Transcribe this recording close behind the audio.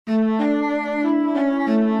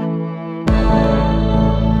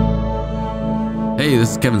Hey,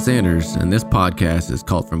 this is Kevin Sanders, and this podcast is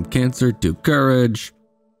called From Cancer to Courage.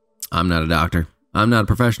 I'm not a doctor. I'm not a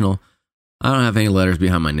professional. I don't have any letters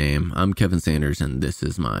behind my name. I'm Kevin Sanders, and this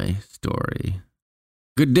is my story.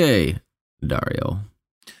 Good day, Dario.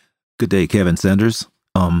 Good day, Kevin Sanders.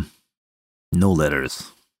 No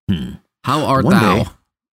letters. How art One thou?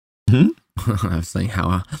 day. I was saying,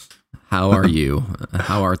 how are you?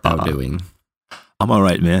 How art thou doing? I'm all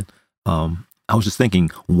right, man. I was just thinking,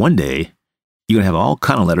 one day you're gonna have all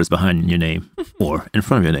kind of letters behind your name or in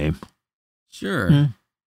front of your name. Sure.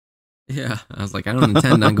 Yeah, I was like, I don't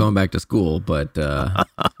intend on going back to school, but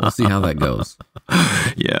we'll see how that goes.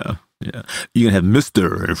 Yeah. You're gonna have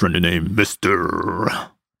Mr. in front of your name, Mr.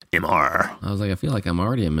 MR. I was like, I feel like I'm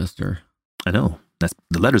already a mister. I know. That's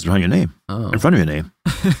the letters behind your name, Oh. in front of your name.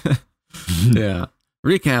 Yeah.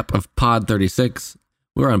 Recap of Pod 36.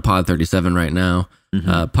 We're on Pod 37 right now.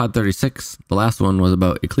 Pod 36, the last one was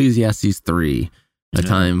about Ecclesiastes 3. A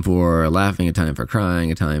time for laughing, a time for crying,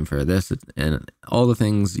 a time for this, and all the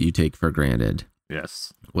things you take for granted.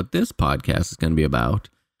 Yes. What this podcast is going to be about,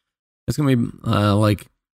 it's going to be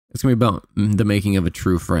it's going to be about the making of a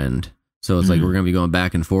true friend. So it's like we're going to be going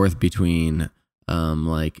back and forth between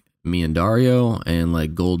like me and Dario and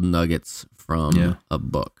like gold nuggets from a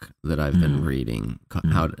book that I've been reading.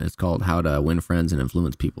 It's called How to Win Friends and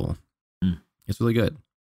Influence People. It's really good.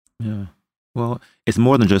 Yeah. Well, it's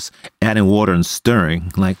more than just adding water and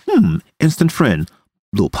stirring. Like, instant friend.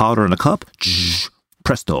 Little powder in a cup.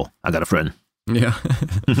 Presto, I got a friend. Yeah,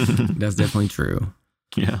 that's definitely true.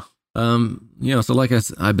 Yeah. So like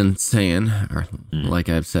I've been saying, or like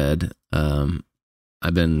I've said,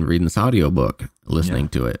 I've been reading this audiobook, listening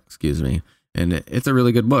to it, excuse me. And it's a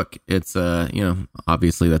really good book. It's,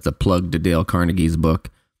 obviously that's a plug to Dale Carnegie's book.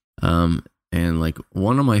 And like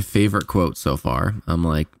one of my favorite quotes so far, I'm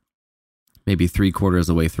like maybe 3/4 of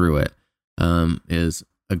the way through it, is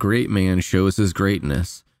a great man shows his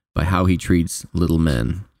greatness by how he treats little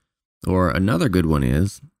men. Or another good one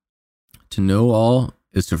is, to know all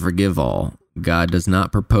is to forgive all. God does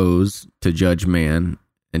not propose to judge man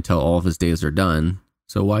until all of his days are done.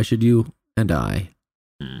 So why should you and I?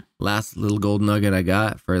 Last little gold nugget I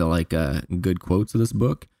got for like good quotes of this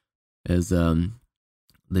book is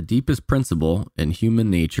the deepest principle in human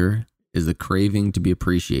nature is the craving to be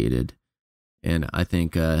appreciated. And I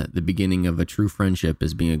think the beginning of a true friendship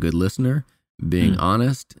is being a good listener, being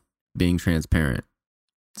honest, being transparent.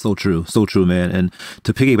 So true, man. And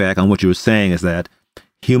to piggyback on what you were saying is that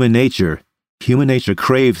human nature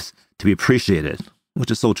craves to be appreciated,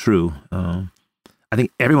 which is so true. I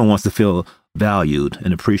think everyone wants to feel valued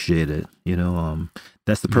and appreciated.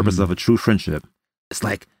 That's the purpose of a true friendship. It's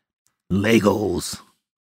like Legos.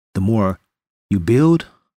 The more you build,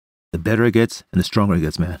 the better it gets and the stronger it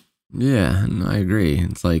gets, man. Yeah, I agree.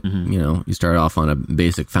 It's like, you start off on a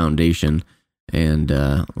basic foundation and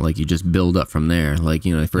like you just build up from there. Like,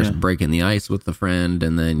 first breaking the ice with the friend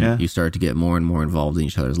and then you start to get more and more involved in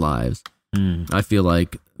each other's lives. I feel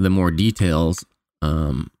like the more details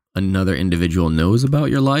another individual knows about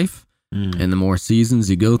your life and the more seasons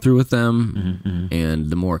you go through with them and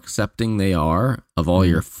the more accepting they are of all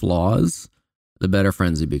your flaws, the better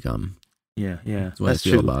friends you become. Yeah. That's what I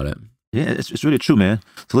feel about it. Yeah, it's really true, man.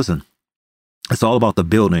 So listen, it's all about the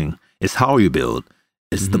building. It's how you build.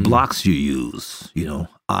 It's the blocks you use,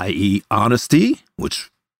 i.e. honesty, which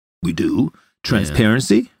we do,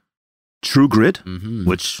 transparency, true grit,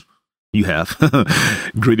 which you have,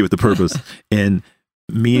 gritty with the purpose, and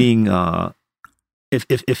meaning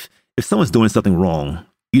if someone's doing something wrong,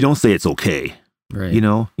 you don't say it's okay. Right.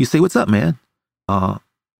 You say, what's up, man?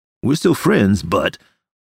 We're still friends, but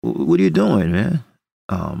what are you doing, man?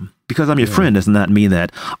 Because I'm your friend does not mean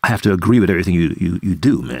that I have to agree with everything you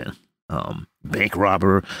do, man. Bank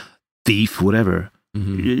robber, thief, whatever.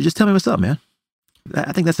 You just tell me what's up, man.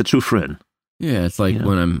 I think that's a true friend. Yeah, it's like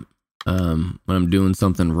when I'm doing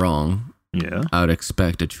something wrong, I would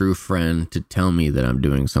expect a true friend to tell me that I'm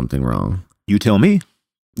doing something wrong. You tell me.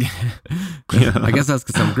 I guess that's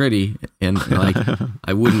because I'm gritty, and like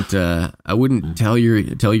I wouldn't tell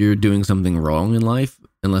you're doing something wrong in life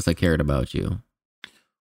unless I cared about you.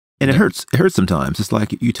 And it hurts sometimes. It's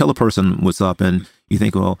like you tell a person what's up, and you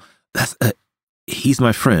think, well, that's he's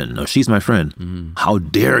my friend or she's my friend. How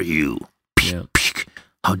dare you?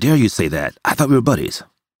 How dare you say that? I thought we were buddies.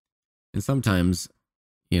 And sometimes,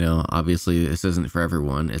 obviously this isn't for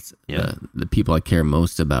everyone. It's the people I care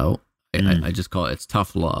most about. I just call it's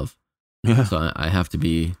tough love. Yeah. So I have to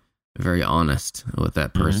be very honest with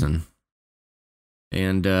that person.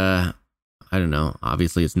 And I don't know.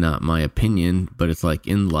 Obviously, it's not my opinion, but it's like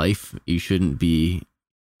in life, you shouldn't be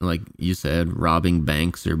like you said, robbing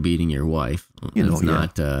banks or beating your wife. It's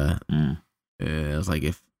not. It's like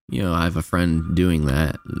if I have a friend doing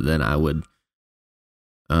that, then I would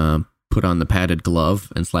put on the padded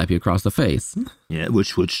glove and slap you across the face. Yeah,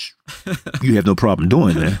 which you have no problem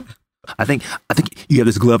doing, man. I think you have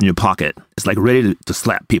this glove in your pocket. It's like ready to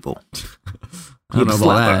slap people. I don't know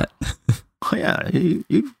about that. Oh, yeah, you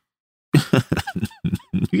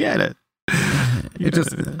got it. It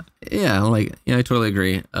just, I totally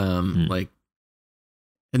agree. Like,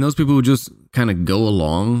 and those people who just kind of go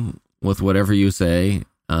along with whatever you say,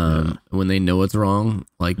 when they know it's wrong,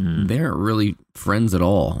 like they aren't really friends at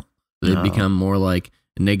all. They become more like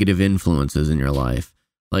negative influences in your life.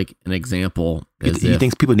 Like an example is you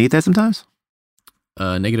think people need that sometimes?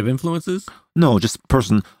 Negative influences? No, just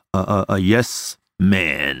a yes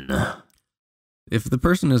man. If the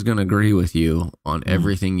person is going to agree with you on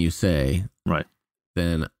everything you say, right,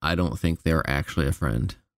 then I don't think they're actually a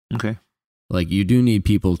friend. Okay. Like you do need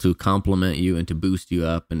people to compliment you and to boost you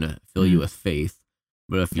up and to fill you with faith.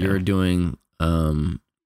 But if you're doing, I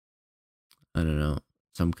don't know,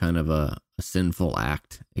 some kind of a sinful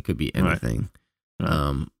act, it could be anything.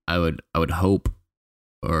 Right. I would hope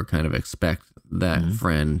or kind of expect that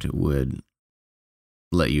friend would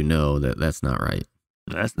let you know that that's not right.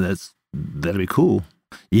 That'd be cool.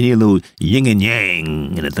 You need a little yin and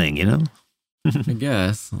yang in a thing, I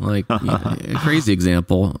guess. Like a crazy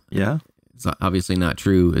example. Yeah. It's obviously not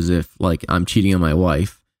true. Is if like I'm cheating on my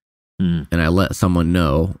wife and I let someone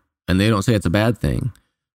know and they don't say it's a bad thing.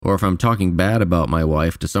 Or if I'm talking bad about my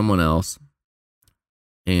wife to someone else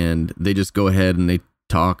and they just go ahead and they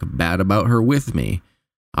talk bad about her with me.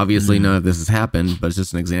 Obviously none of this has happened, but it's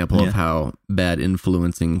just an example of how bad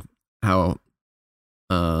influencing, how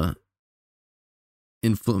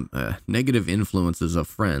negative influences of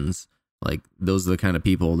friends, like those are the kind of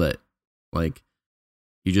people that like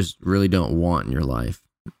you just really don't want in your life.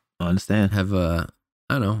 I understand. I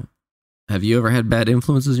don't know. Have you ever had bad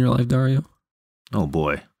influences in your life, Dario? Oh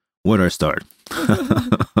boy. Where do I start?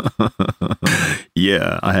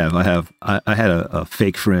 Yeah, I have. I had a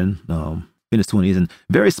fake friend in his 20s and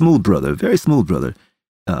very smooth brother.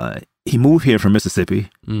 He moved here from Mississippi,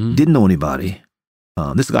 didn't know anybody.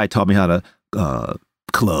 This guy taught me how to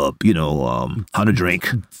club, how to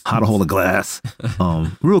drink, how to hold a glass.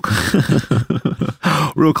 Real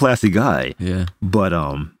classy guy. Yeah. But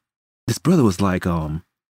this brother was like, I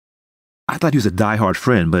thought he was a diehard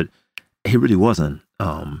friend, but he really wasn't.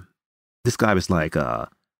 This guy was like, how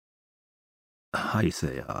do you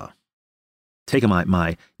say, taking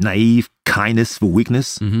my naive kindness for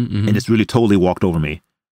weakness and just really totally walked over me,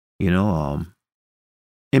 and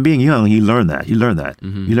being young, you learn that. You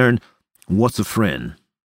learn what's a friend,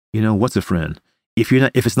 what's a friend. If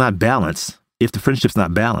it's not balanced, if the friendship's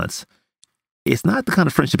not balanced, it's not the kind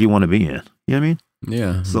of friendship you want to be in. You know what I mean?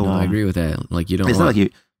 Yeah. So I agree with that. Like you don't. It's not like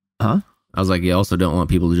you, huh? I was like, you also don't want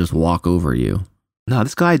people to just walk over you. No,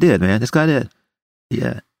 this guy did, man. This guy did.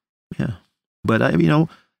 Yeah. But I,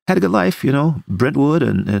 had a good life, Brentwood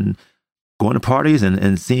and going to parties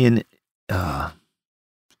and seeing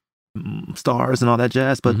stars and all that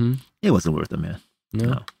jazz. But it wasn't worth it, man.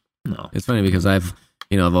 No. It's funny because I've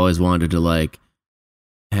always wanted to like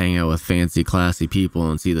hang out with fancy, classy people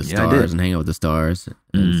and see the stars and hang out with the stars.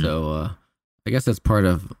 And so I guess that's part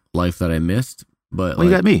of life that I missed. But you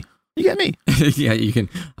got me. You got me. Yeah,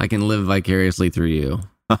 I can live vicariously through you.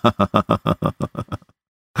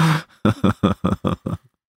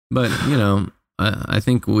 But I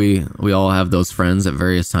think we all have those friends at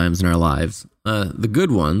various times in our lives. The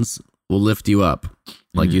good ones will lift you up,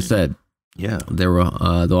 like you said. Yeah,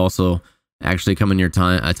 they'll also actually come in a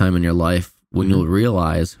time in your life when you'll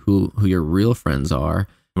realize who your real friends are,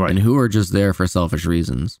 and who are just there for selfish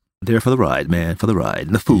reasons. There for the ride, man, for the ride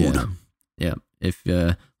and the food. Yeah. If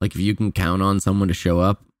you can count on someone to show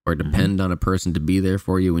up or depend on a person to be there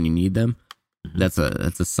for you when you need them, that's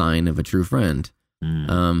a sign of a true friend.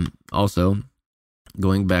 Also,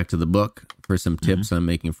 going back to the book for some tips on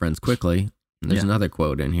making friends quickly, there's another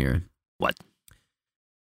quote in here. What?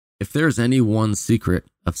 If there's any one secret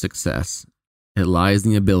of success, it lies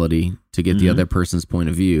in the ability to get the other person's point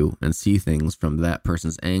of view and see things from that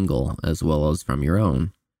person's angle as well as from your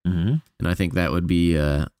own. And I think that would be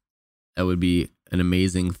an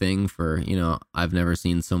amazing thing for, I've never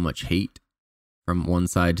seen so much hate from one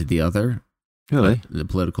side to the other. Really? The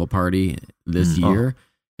political party this year.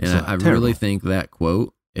 And I really think that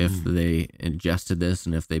quote, if they ingested this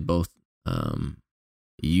and if they both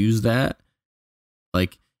use that,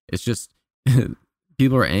 like, it's just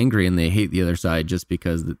people are angry and they hate the other side just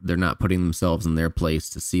because they're not putting themselves in their place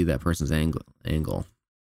to see that person's angle.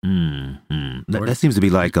 That seems to be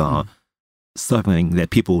like something that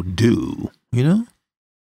people do, you know?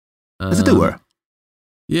 It's a doer.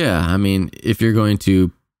 Yeah, I mean, if you're going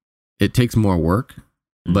to, it takes more work,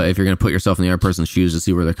 but if you're going to put yourself in the other person's shoes to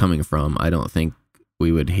see where they're coming from, I don't think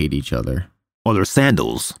we would hate each other. Or their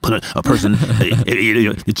sandals. Put a person,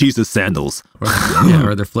 Jesus sandals.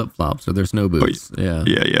 Or their flip flops or their snow boots. Yeah.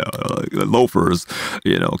 Loafers,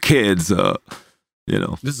 kids,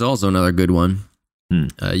 This is also another good one.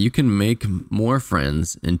 You can make more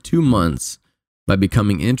friends in 2 months by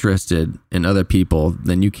becoming interested in other people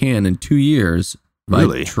than you can in 2 years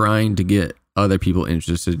by trying to get other people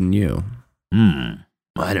interested in you. I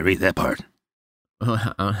didn't read that part.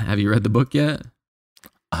 Have you read the book yet?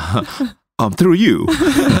 Through you.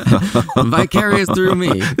 Vicarious through me.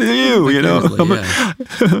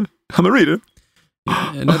 I'm a reader.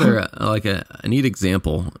 Another a neat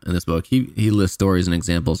example in this book. He lists stories and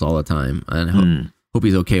examples all the time, and hope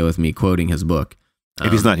he's okay with me quoting his book.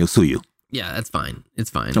 If he's not, he'll sue you. Yeah, that's fine. It's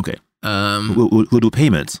fine. Okay. We'll do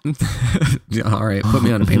payments. All right, put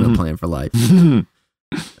me on a payment plan for life. An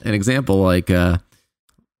example,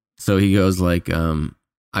 so he goes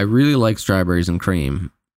I really like strawberries and cream.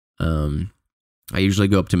 I usually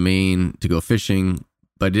go up to Maine to go fishing,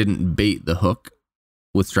 but I didn't bait the hook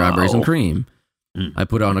with strawberries and cream. I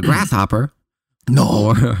put on a grasshopper.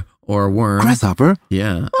 No. Or a worm. Grasshopper?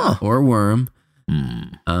 Yeah. Or a worm.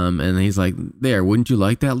 And he's like, there, wouldn't you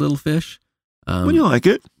like that little fish? Wouldn't you like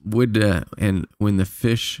it? And when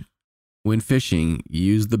fishing,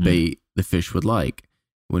 use the bait the fish would like.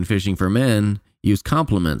 When fishing for men, use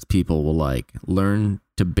compliments people will like. Learn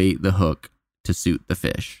to bait the hook to suit the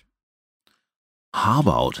fish. How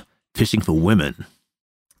about fishing for women?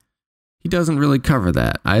 He doesn't really cover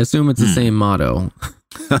that. I assume it's the same motto.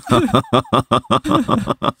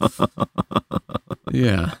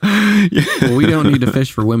 Yeah. Well, we don't need to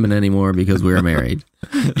fish for women anymore because we're married.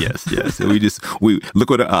 Yes. We look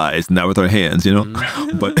with our eyes, not with our hands,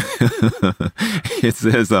 But it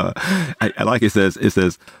says, I like it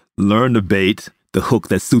says, learn to bait the hook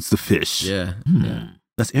that suits the fish. Yeah.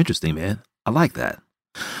 That's interesting, man. I like that.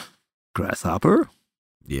 Grasshopper?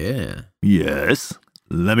 Yeah. Yes.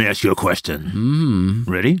 Let me ask you a question.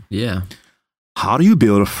 Ready? Yeah. How do you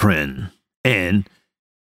build a friend? And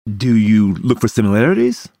do you look for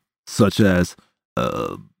similarities, such as,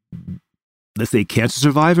 let's say, cancer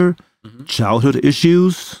survivor, childhood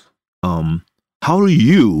issues? How do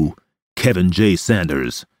you, Kevin J.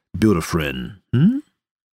 Sanders, build a friend?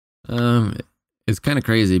 It's kind of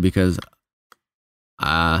crazy because,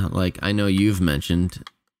 I know you've mentioned,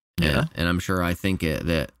 and I'm sure I think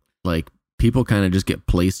that people kind of just get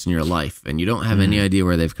placed in your life, and you don't have any idea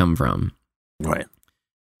where they've come from. Right.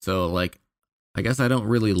 So, I guess I don't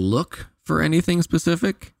really look for anything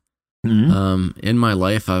specific. In my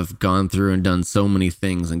life, I've gone through and done so many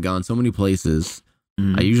things and gone so many places.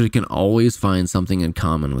 I usually can always find something in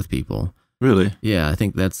common with people. Really? Yeah, I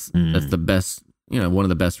think that's the best, one of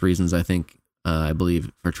the best reasons I think, I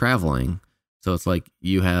believe, for traveling. So it's like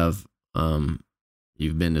you have,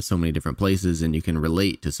 you've been to so many different places and you can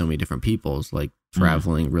relate to so many different people. It's like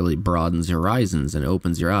traveling really broadens your horizons and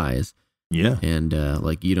opens your eyes. Yeah. And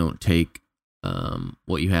you don't take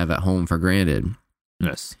what you have at home for granted.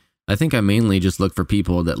 Yes. I think I mainly just look for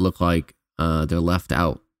people that look like they're left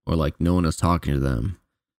out or like no one is talking to them.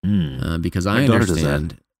 Because I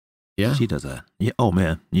understand. Yeah. She does that. Yeah. Oh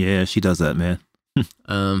man. Yeah, she does that, man.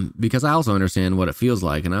 Because I also understand what it feels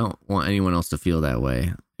like, and I don't want anyone else to feel that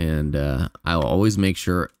way. And I'll always make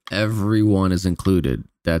sure everyone is included.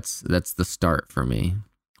 That's the start for me.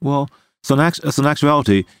 Well, so in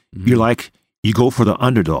actuality, you go for the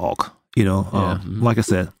underdog. Like I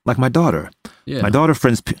said, like my daughter. Yeah. My daughter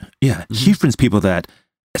friends. Yeah, she friends people that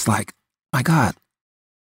it's like, my God,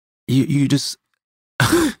 you just.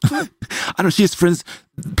 I don't know. She just friends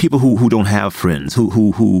people who don't have friends,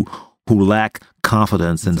 who lack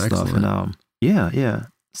confidence and That's stuff. excellent. And yeah.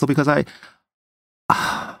 So because I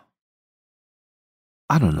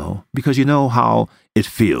don't know, because you know how it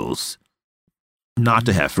feels not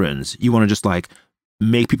to have friends. You want to just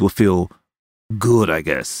make people feel good, I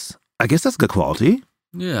guess. I guess that's a good quality.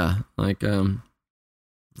 Yeah, I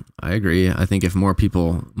agree. I think if more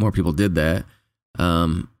people did that,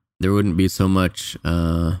 there wouldn't be so much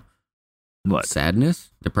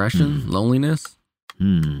sadness, depression, loneliness.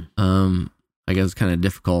 I guess it's kind of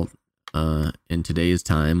difficult in today's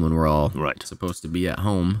time when we're all supposed to be at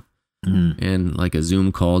home, and a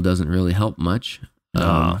Zoom call doesn't really help much.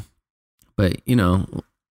 But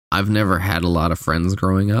I've never had a lot of friends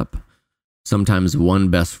growing up. Sometimes one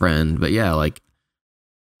best friend, but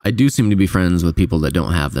I do seem to be friends with people that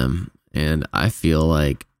don't have them, and I feel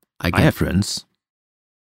like I I have friends.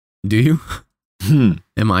 Do you? Hmm,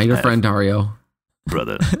 Am I your friend, Dario?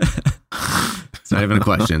 brother. It's not even a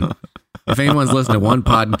question. If anyone's listened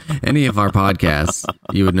to any of our podcasts,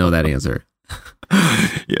 you would know that answer.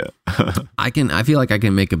 Yeah. I feel like I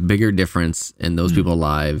can make a bigger difference in those people's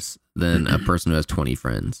lives than a person who has 20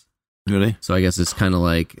 friends. Really? So I guess it's kind of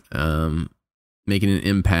like making an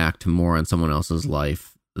impact more on someone else's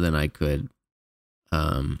life than I could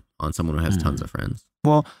on someone who has tons of friends.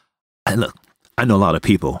 Well, look, I know a lot of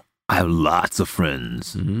people. I have lots of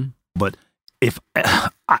friends. Mm-hmm. But if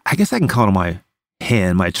I guess I can count on my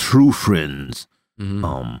hand my true friends,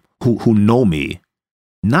 Mm-hmm. who know me,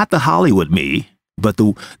 not the Hollywood me, but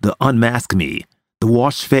the unmasked me, the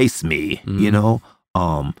wash face me. Mm-hmm. You know,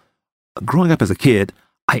 growing up as a kid,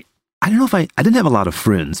 I don't know if I didn't have a lot of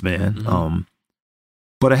friends, man. Mm-hmm.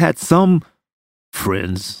 But I had some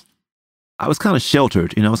friends. I was kind of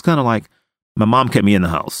sheltered. You know, it's kind of like my mom kept me in the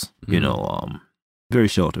house. You Mm-hmm. know, very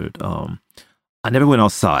sheltered. I never went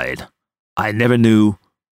outside. I never knew.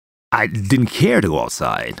 I didn't care to go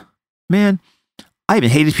outside. Man, I even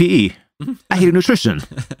hated PE. I hated nutrition.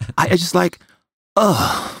 I just like,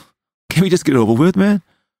 ugh, can we just get over with, man?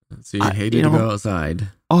 So you hated to go outside.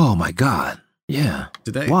 Oh my God. Yeah.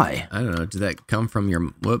 Did that? Why? I don't know. Did that come from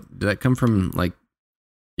Did that come from like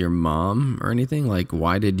your mom or anything? Like,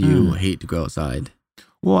 why did you hate to go outside?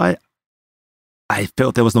 Well, I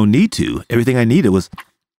felt there was no need to. Everything I needed was,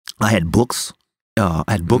 I had books. I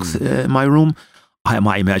had books in my room. I have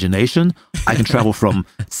my imagination. I can travel from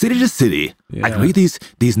city to city. I can read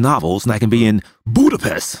these novels, and I can be in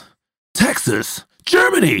Budapest, Texas,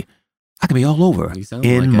 Germany. I can be all over You sound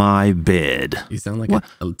in like my bed. You sound like What?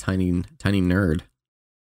 a tiny nerd.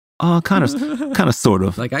 Kind of, sort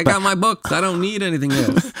of. Like, I got my books. I don't need anything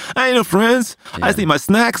else. I ain't no friends. I just need my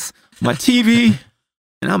snacks, my TV,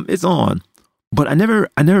 and it's on. But I never.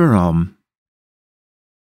 I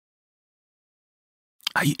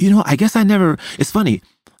guess I never. It's funny.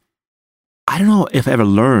 I don't know if I ever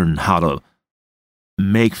learned how to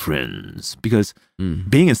make friends because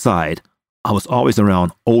being inside, I was always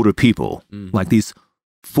around older people, like these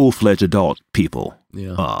full-fledged adult people,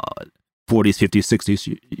 Yeah. 40s, 50s,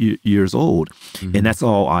 60s years old. Mhm. And that's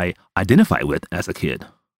all I identified with as a kid.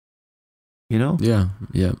 You know? Yeah.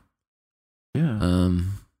 Yeah. Yeah.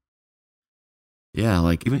 Yeah.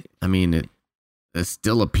 Like, Even- I mean, it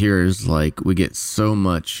still appears like we get so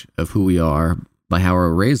much of who we are by how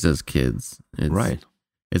we're raised as kids. Right.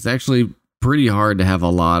 It's actually pretty hard to have a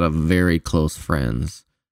lot of very close friends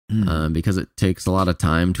because it takes a lot of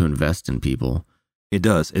time to invest in people. It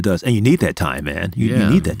does. And you need that time, man. You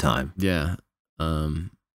need that time. Yeah.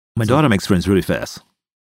 My daughter makes friends really fast.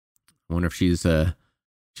 I wonder if she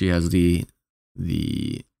has the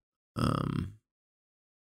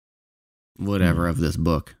whatever of this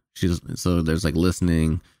book. So there's like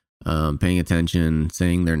listening, paying attention,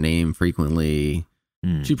 saying their name frequently.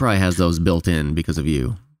 She probably has those built in because of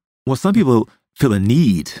you. Well, some people feel a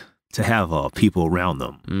need to have people around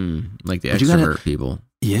them. Like the But you extrovert people.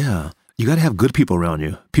 Yeah. You got to have good people around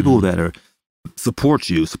you. People that are support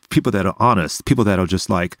you, people that are honest, people that are just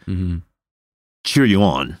like cheer you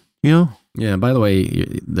on, you know? Yeah, by the way,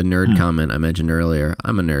 the nerd comment I mentioned earlier,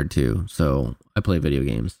 I'm a nerd too, so I play video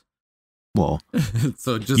games. Well,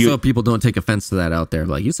 so so people don't take offense to that out there,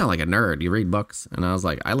 like, you sound like a nerd, you read books. And I was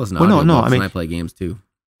like, I listen to audiobooks and I play games too.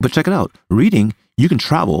 But check it out. Reading, you can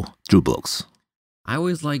travel through books. I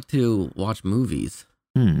always like to watch movies.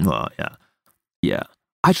 Well, yeah. Yeah.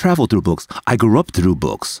 I traveled through books. I grew up through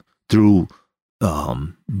books. Through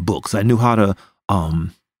books. I knew how to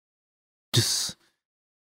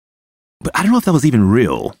but I don't know if that was even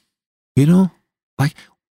real. You know? Like,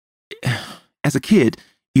 as a kid,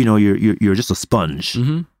 you know, you're just a sponge.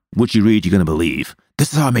 What you read, you're gonna believe.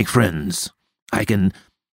 This is how I make friends. I can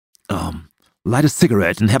light a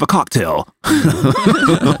cigarette and have a cocktail.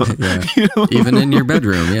 Yeah. You know? Even in your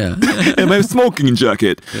bedroom, yeah. In my smoking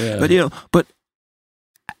jacket. Yeah. But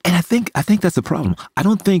and I think that's a problem. I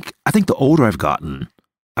think the older I've gotten,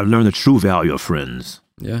 I've learned the true value of friends.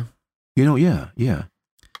 Yeah. You know, yeah.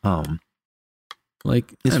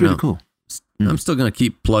 Like, It's really cool. I'm still gonna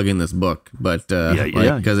keep plugging this book, but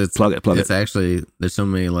because it's plug it. It's actually, there's so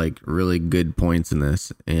many like really good points in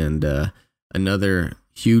this, and another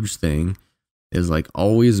huge thing is like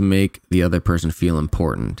always make the other person feel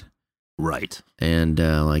important, Right. and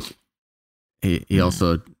like he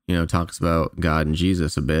also talks about God and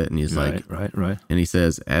Jesus a bit, and he's like, right. and he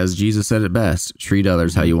says, as Jesus said it best, treat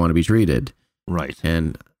others how you want to be treated, Right.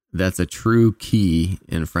 and that's a true key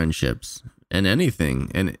in friendships and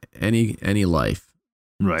anything and any life.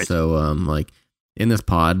 Right. So like in this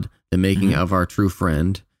pod, the making of our true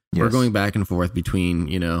friend, we're going back and forth between,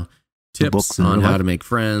 you know, tips and on how to make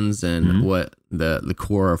friends and what the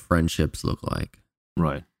core of friendships look like.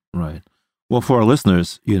 Right. Well, for our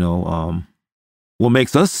listeners, you know, what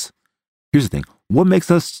makes us, here's the thing, what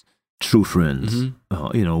makes us true friends?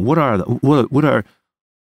 You know, what are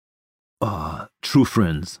true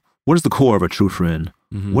friends? What is the core of a true friend?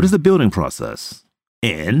 What is the building process?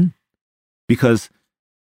 And because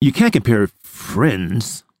you can't compare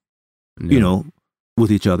friends, you know,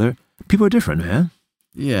 with each other. People are different, man.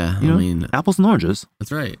 Yeah, you know, I mean, apples and oranges.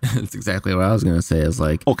 That's right. That's exactly what I was going to say. Is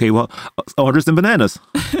like, okay, well, oranges and bananas.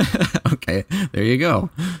 Okay, there you go.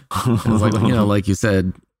 It's like, you know, like you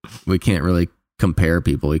said, we can't really compare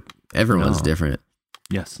people. Everyone's different.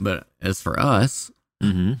 Yes. But as for us,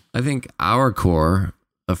 I think our core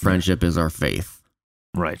of friendship is our faith.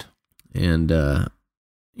 Right. And,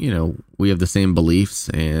 you know, we have the same beliefs,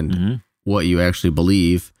 and what you actually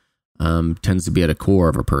believe tends to be at a core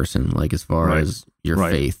of a person, like as far as your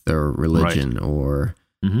faith or religion or,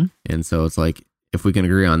 and so it's like, if we can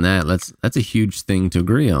agree on that, that's a huge thing to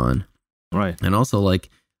agree on. Right. And also like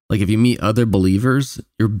if you meet other believers,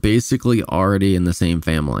 you're basically already in the same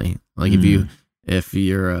family. Like if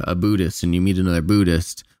you're a Buddhist and you meet another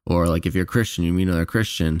Buddhist, or like if you're a Christian, you meet another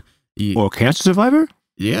Christian, or a cancer survivor.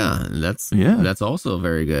 Yeah, that's also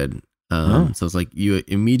very good. So it's like you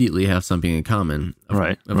immediately have something in common.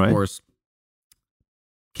 Of course,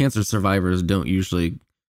 cancer survivors don't usually,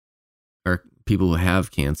 or people who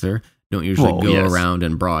have cancer don't usually go around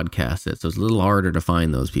and broadcast it. So it's a little harder to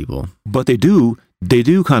find those people. But they do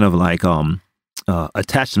kind of like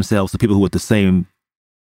attach themselves to people who with the same,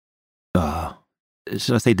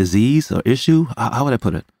 should I say disease or issue? How would I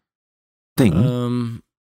put it? Thing.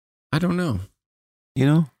 I don't know. You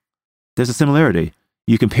know, there's a similarity.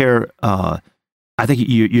 You compare, I think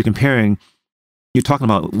you're comparing, you're talking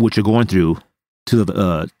about what you're going through to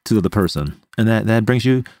the person, and that brings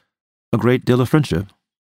you a great deal of friendship.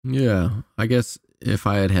 Yeah, I guess if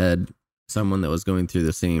I had someone that was going through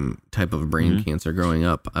the same type of brain cancer growing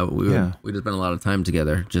up, we'd have spent a lot of time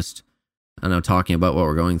together, just, I don't know, talking about what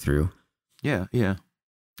we're going through. Yeah.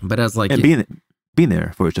 But as like, and being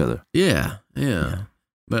there for each other. Yeah.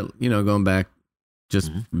 But, you know, going back, just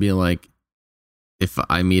being like, if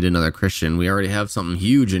I meet another Christian, we already have something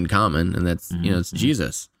huge in common, and that's, you know, it's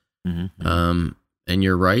Jesus. And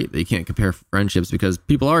you're right, you can't compare friendships because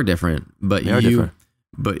people are different, but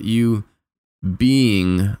you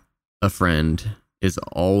being a friend is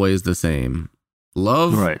always the same.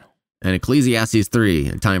 Love, and Ecclesiastes 3,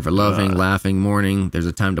 a time for loving, laughing, mourning. There's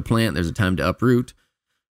a time to plant, there's a time to uproot.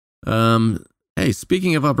 Hey,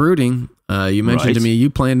 speaking of uprooting, you mentioned to me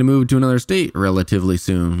you plan to move to another state relatively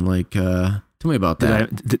soon. Like, tell me about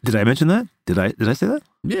that. Did I mention that? Did I say that?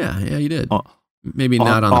 Yeah, you did. Maybe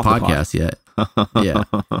not on the podcast yet.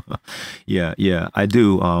 Yeah. I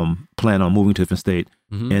do plan on moving to a different state,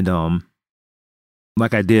 and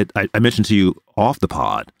like I did, I mentioned to you off the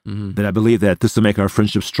pod that I believe that this will make our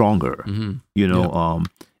friendship stronger. You know,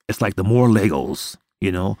 it's like the more Legos.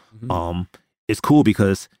 You know, it's cool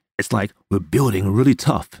because it's like we're building really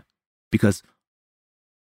tough because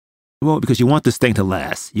you want this thing to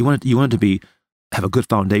last. You want it to have a good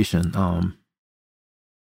foundation.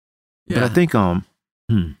 But I think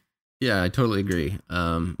yeah, I totally agree.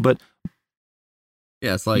 But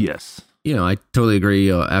yeah, it's like, you know, I totally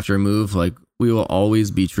agree. After a move, like, we will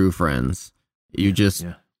always be true friends. You just,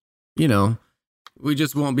 you know, we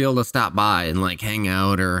just won't be able to stop by and like hang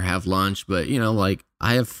out or have lunch. But, you know, like,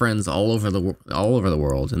 I have friends all over the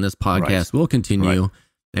world, and this podcast will continue,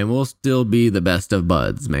 and we'll still be the best of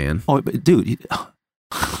buds, man. Oh, but dude,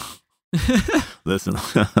 listen,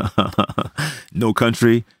 no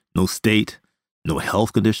country, no state, no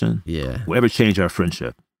health condition will ever change our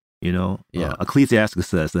friendship. You know, Ecclesiastes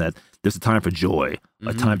says that there's a time for joy,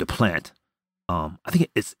 a time to plant. I think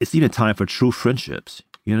it's even time for true friendships.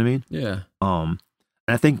 You know what I mean? Yeah. And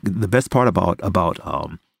I think the best part about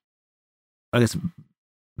I guess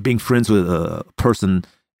being friends with a person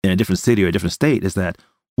in a different city or a different state is that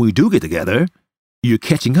when we do get together, you're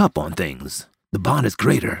catching up on things. The bond is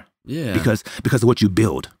greater. Yeah. Because of what you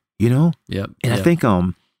build. You know? Yep. And I think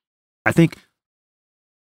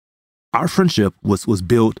our friendship was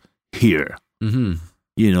built here. You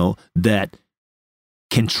know, that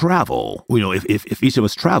can travel. You know, if each of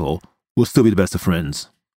us travel, we'll still be the best of friends.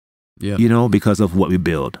 Yeah. You know, because of what we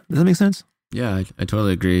build. Does that make sense? Yeah, I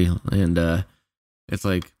totally agree. And it's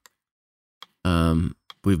like,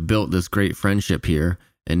 we've built this great friendship here,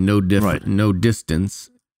 and no distance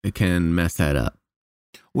can mess that up.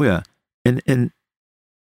 Well, yeah. And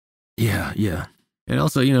yeah. And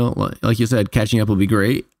also, you know, like you said, catching up will be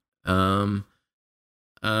great.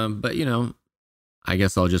 But I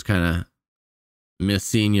guess I'll just kind of miss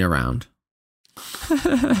seeing you around.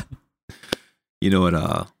 You know what?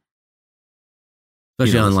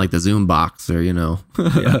 Especially on like the Zoom box, or yeah,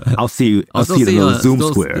 I'll see you. I'll see you in the little Zoom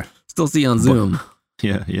square. Still see you on Zoom.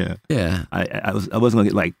 Yeah. I wasn't gonna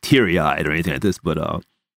get like teary eyed or anything like this, but I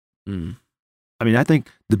mean, I think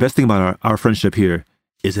the best thing about our friendship here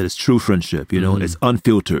is that it's true friendship. It's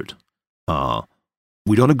unfiltered.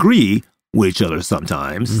 We don't agree with each other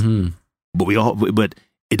sometimes, but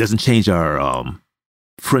it doesn't change our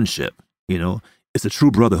friendship. It's a true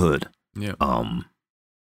brotherhood. Yeah. I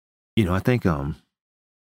think I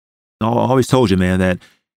always told you, man, that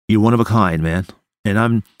you're one of a kind, man. And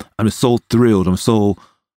I'm just so thrilled. I'm so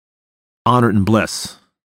honored and blessed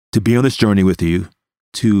to be on this journey with you,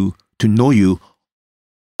 to know you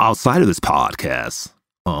outside of this podcast.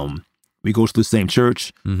 We go to the same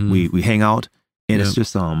church. We hang out, and it's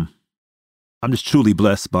just I'm just truly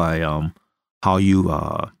blessed by how you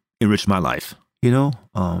enrich my life.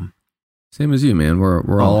 Same as you, man.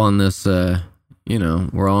 We're all on this. We're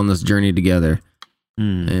all on this journey together.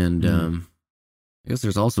 And I guess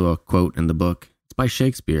there's also a quote in the book. It's by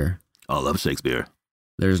Shakespeare. I love Shakespeare.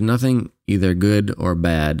 There's nothing either good or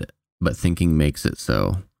bad, but thinking makes it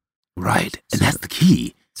so. Right, and that's the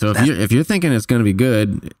key. So if you're thinking it's going to be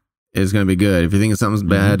good, it's going to be good. If you're thinking something's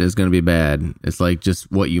bad, it's going to be bad. It's like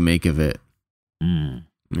just what you make of it.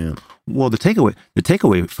 Yeah. Well, the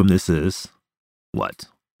takeaway from this is what?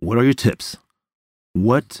 What are your tips?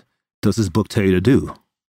 What does this book tell you to do?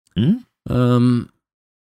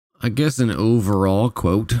 I guess an overall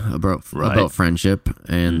quote about friendship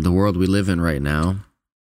and the world we live in right now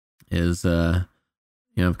is, I've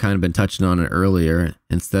kind of been touching on it earlier.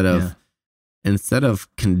 Instead of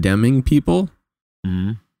condemning people,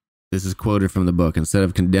 this is quoted from the book. Instead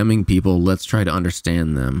of condemning people, let's try to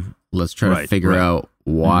understand them. Let's try to figure out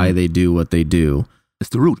why they do what they do.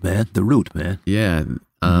 It's the root, man. The root, man. Yeah.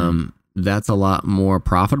 That's a lot more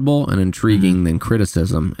profitable and intriguing than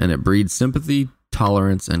criticism, and it breeds sympathy,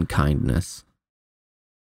 tolerance, and kindness.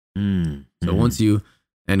 So once you,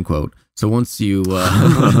 end quote. So once you,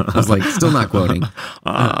 I was like, still not quoting.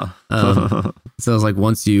 So I was like,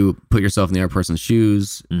 once you put yourself in the other person's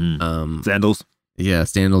shoes, sandals,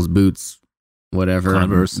 boots, whatever,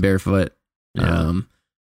 Converse, barefoot.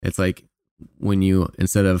 It's like when you,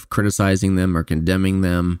 instead of criticizing them or condemning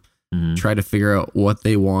them, try to figure out what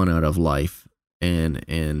they want out of life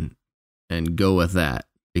and go with that,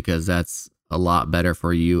 because that's a lot better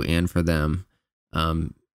for you and for them.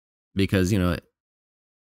 Because,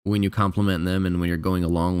 when you compliment them and when you're going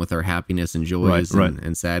along with their happiness and joys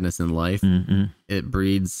and sadness in life, it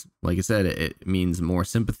breeds, like I said, it means more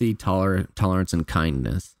sympathy, tolerance, and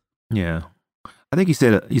kindness. Yeah. I think you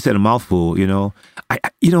said a mouthful, I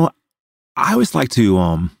always like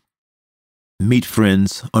to meet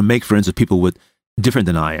friends or make friends with people with different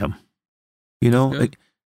than I am.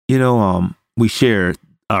 We share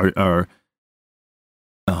our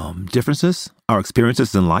differences, our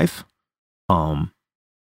experiences in life,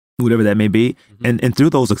 whatever that may be, and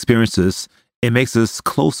through those experiences, it makes us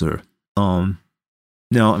closer. Now,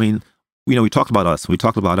 I mean, we talked about us. We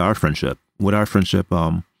talked about our friendship. With our friendship,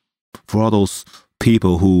 for all those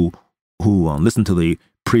people who listen to the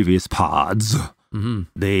previous pods,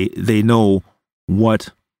 they know what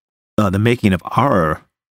the making of our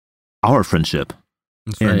friendship.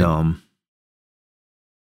 That's right. And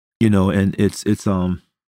and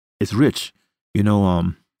it's rich.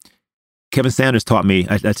 Kevin Sanders taught me,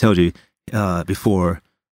 I told you before,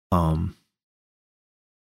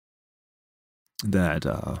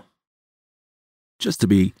 that just to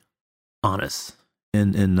be honest,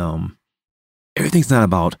 and everything's not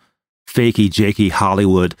about fakey, jakey,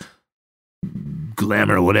 Hollywood,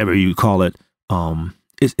 glamour, whatever you call it.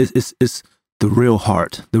 It's the real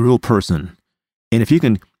heart, the real person. And if you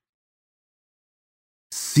can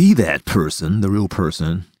see that person, the real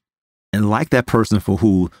person, and like that person for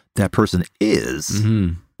who that person is,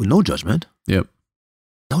 with no judgment. Yep.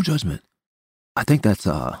 No judgment. I think that's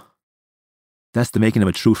the making of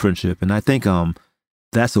a true friendship. And I think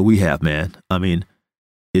that's what we have, man. I mean,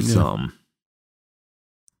 it's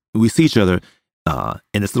we see each other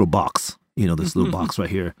in this little box, this little box right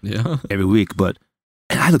here every week. And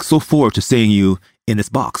I look so forward to seeing you in this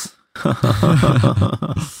box.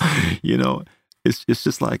 It's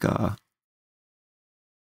just like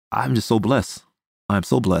I'm just so blessed. I'm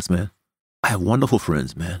so blessed, man. I have wonderful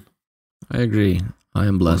friends, man. I agree. I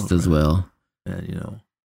am blessed as well.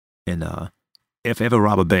 And if I ever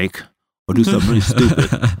rob a bank or do something really stupid,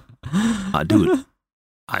 I do it.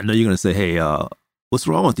 I know you're gonna say, "Hey, what's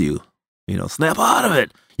wrong with you? Snap out of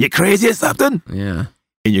it. You crazy or something?" Yeah.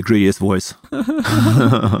 in your grittiest voice.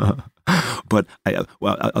 But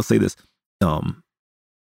I'll say this: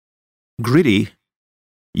 gritty.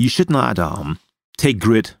 You should not take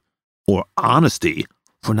grit or honesty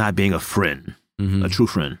for not being a friend, a true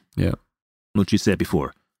friend. Yeah, what you said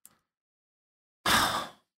before.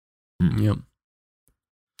 Yep.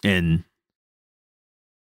 And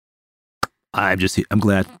I'm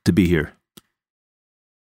glad to be here.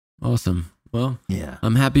 Awesome. Well, yeah,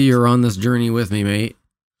 I'm happy you're on this journey with me, mate.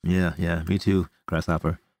 Yeah, me too,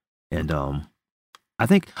 Grasshopper. And I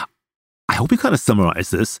hope we kind of summarize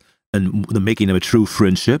this and the making of a true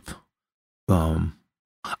friendship. I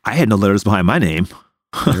had no letters behind my name.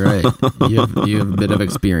 Right. You have a bit of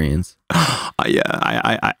experience.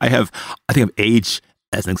 I have. I think of age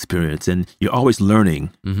as an experience, and you're always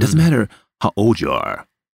learning. Mm-hmm. Doesn't matter how old you are.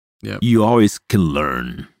 Yeah. You always can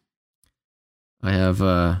learn. I have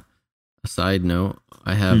a side note.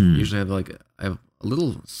 I usually have a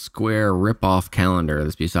little square rip-off calendar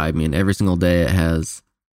that's beside me, and every single day it has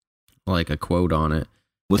like a quote on it.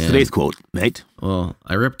 What's today's quote, mate? Well,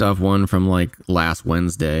 I ripped off one from like last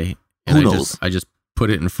Wednesday, and Who knows? I just put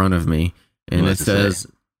it in front of me, and it says,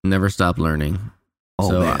 "Never stop learning." Oh,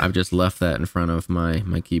 so man. I've just left that in front of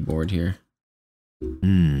my keyboard here.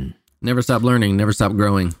 Never stop learning, never stop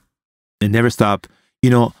growing. And never stop. You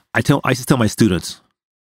know, I used to tell my students,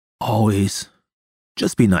 always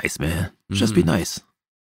just be nice, man. Just be nice.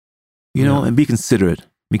 You know, and be considerate,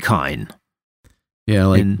 be kind.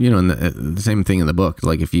 Yeah, and the same thing in the book.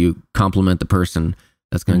 Like if you compliment the person,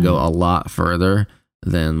 that's going to go a lot further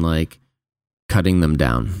than like cutting them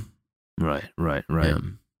down. Right. Yeah.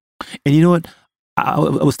 And you know what? I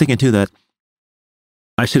was thinking too that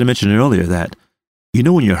I should have mentioned earlier that,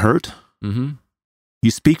 when you're hurt,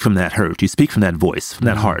 you speak from that hurt. You speak from that voice, from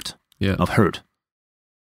that heart of hurt.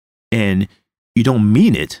 And you don't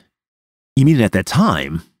mean it. You mean it at that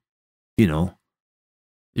time, You're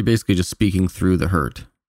basically just speaking through the hurt.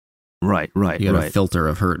 Right. You got a filter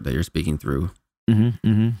of hurt that you're speaking through.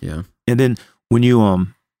 Yeah. And then when you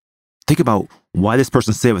think about why this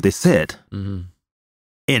person said what they said, and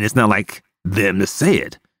it's not like them to say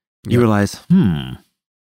it, you realize,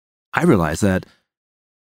 I realize that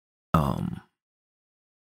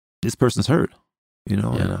this person's hurt, and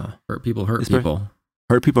hurt people hurt people.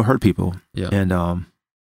 Hurt people hurt people. Yeah. And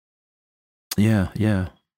yeah.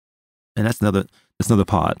 And that's another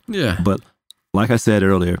pod. Yeah. But like I said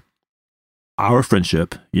earlier, our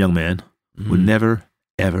friendship, young man, would never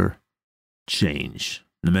ever change.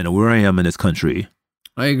 No matter where I am in this country.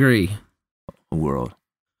 I agree. World.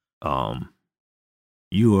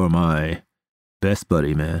 You are my best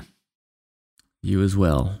buddy, man. You as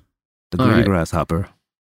well. The gritty grasshopper.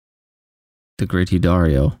 The gritty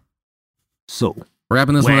Dario. So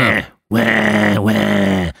wrapping this one up.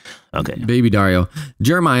 Okay. Baby Dario.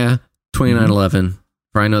 Jeremiah 29:11.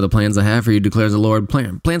 For I know the plans I have for you, declares the Lord.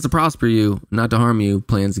 Plans to prosper you, not to harm you.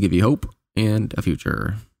 Plans to give you hope and a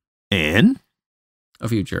future. And? A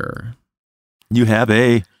future. You have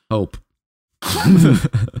a... Hope.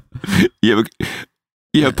 you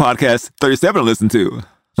have podcast 37 to listen to.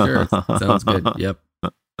 Sure. Sounds good. Yep.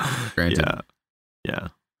 Granted. Yeah.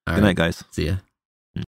 All Good night, guys. See ya.